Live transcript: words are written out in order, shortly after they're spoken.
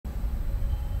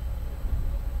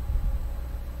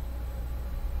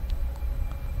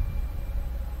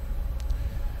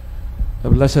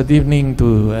blessed evening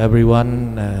to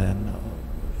everyone, and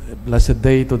a blessed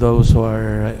day to those who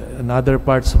are in other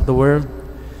parts of the world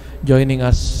joining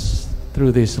us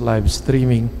through this live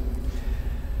streaming.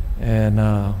 And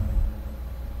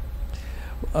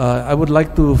I would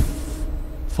like to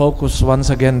focus once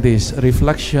again this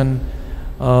reflection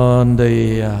on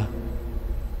the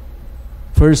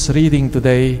first reading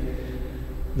today,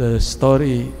 the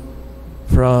story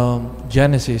from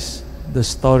Genesis, the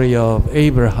story of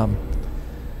Abraham.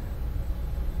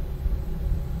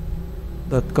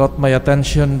 That caught my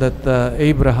attention that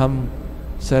Abraham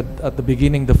said at the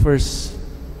beginning, the first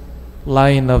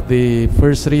line of the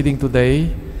first reading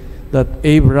today, that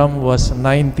Abraham was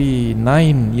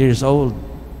 99 years old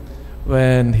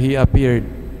when he appeared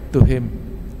to him.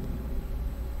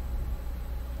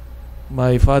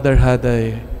 My father had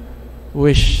a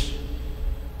wish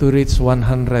to reach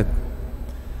 100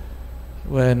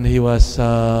 when he was,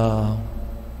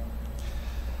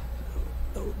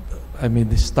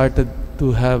 he started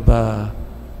to have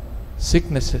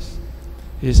sicknesses.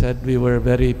 He said we were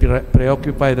very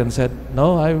preoccupied and said,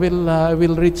 "No, I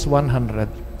will reach 100."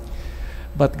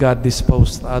 But God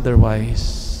disposed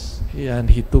otherwise, and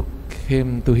He took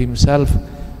him to Himself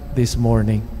this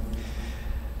morning.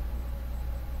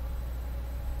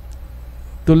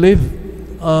 To live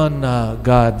on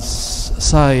God's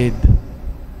side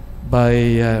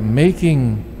by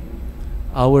making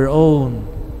our own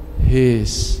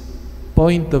His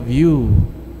point of view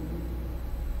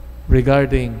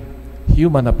regarding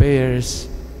human affairs,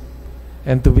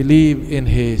 and to believe in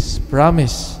His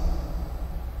promise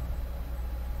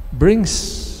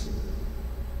brings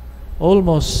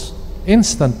almost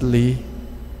instantly,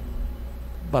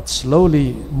 but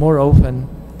slowly, more often,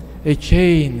 a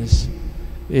change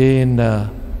in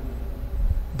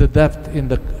the depth in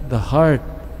the heart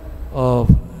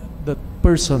of the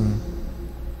person.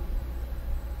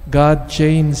 God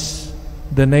changed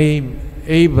the name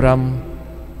Abram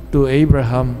to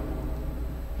Abraham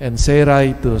and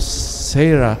Sarai to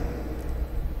Sarah.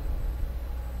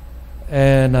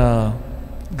 And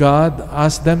God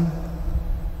asked them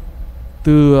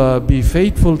to be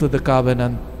faithful to the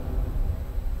covenant,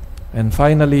 and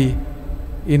finally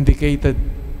indicated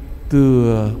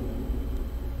to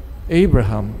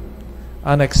Abraham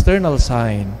an external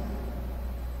sign,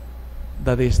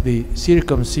 that is the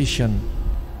circumcision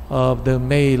of the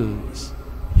male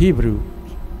Hebrew.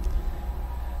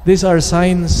 These are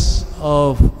signs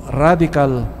of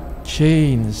radical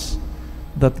change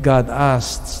that God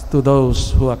asks to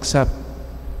those who accept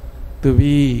to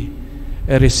be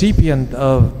a recipient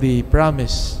of the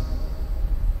promise.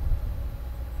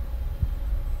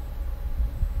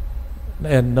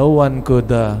 And no one could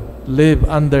live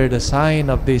under the sign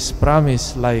of this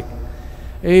promise like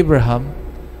Abraham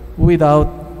without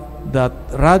that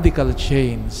radical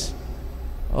change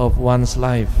of one's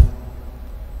life.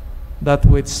 That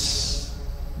which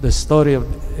the story of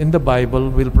in the Bible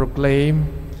will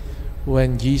proclaim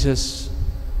when Jesus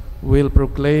will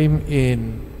proclaim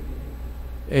in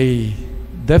a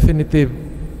definitive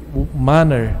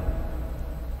manner,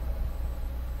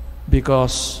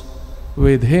 because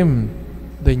with Him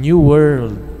the new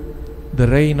world, the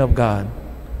reign of God,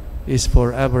 is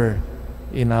forever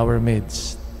in our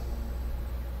midst.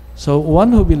 So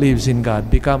one who believes in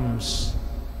God becomes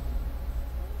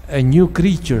a new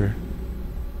creature,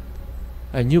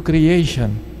 a new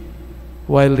creation,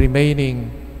 while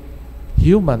remaining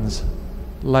humans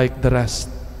like the rest.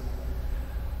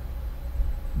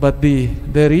 But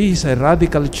there is a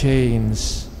radical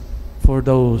change for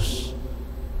those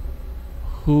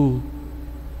who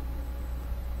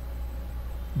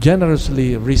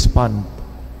generously respond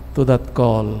to that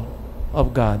call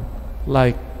of God,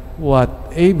 like what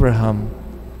Abraham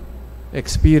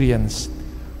experienced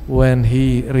when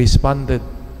he responded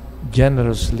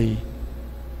generously,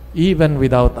 even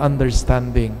without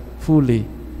understanding fully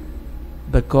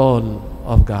the call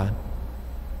of God.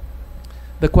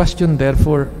 The question,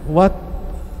 therefore, what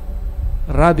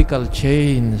radical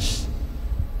change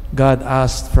God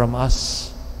asked from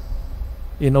us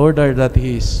in order that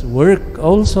His work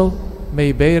also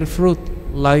may bear fruit,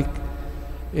 like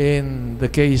in the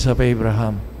case of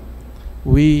Abraham.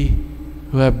 We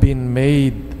who have been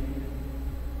made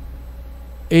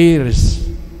heirs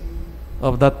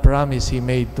of that promise He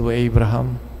made to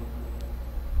Abraham.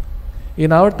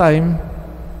 In our time,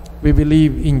 we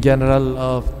believe in general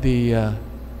of the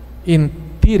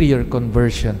interior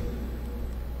conversion,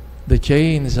 the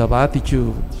change of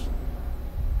attitudes,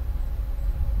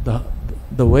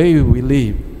 the way we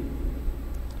live.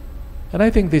 And I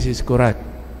think this is correct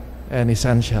and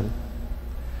essential.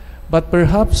 But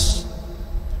perhaps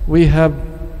we have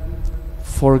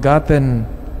forgotten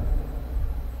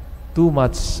too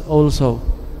much also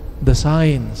the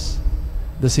signs,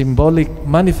 the symbolic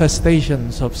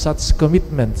manifestations of such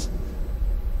commitments.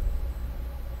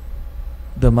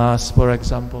 The Mass, for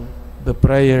example, the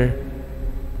prayer,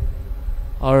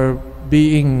 or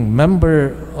being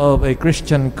member of a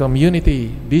Christian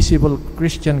community, visible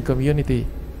Christian community,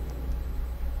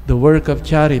 the work of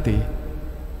charity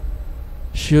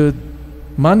should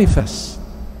manifest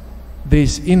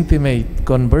this intimate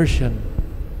conversion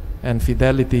and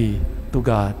fidelity to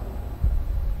God.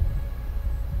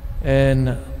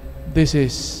 And this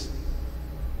is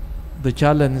the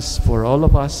challenge for all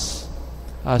of us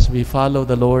as we follow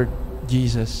the Lord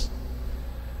Jesus.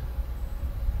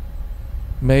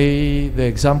 May the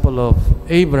example of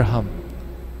Abraham,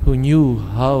 who knew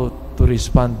how to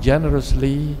respond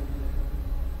generously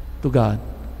to God,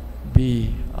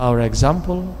 be our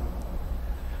example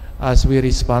as we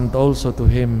respond also to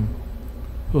Him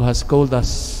who has called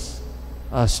us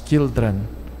as children,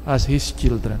 as His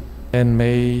children. And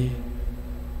may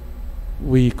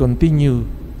we continue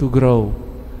to grow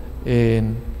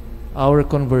in our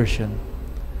conversion,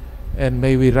 and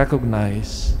may we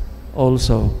recognize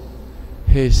also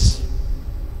His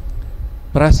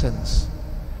presence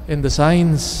in the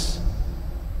signs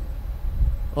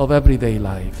of everyday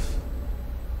life.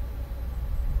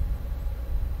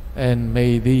 And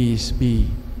may these be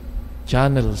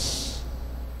channels,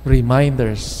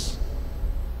 reminders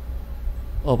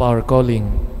of our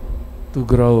calling to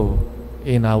grow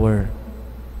in our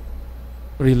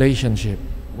relationship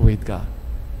with God.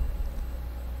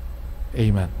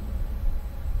 Amen.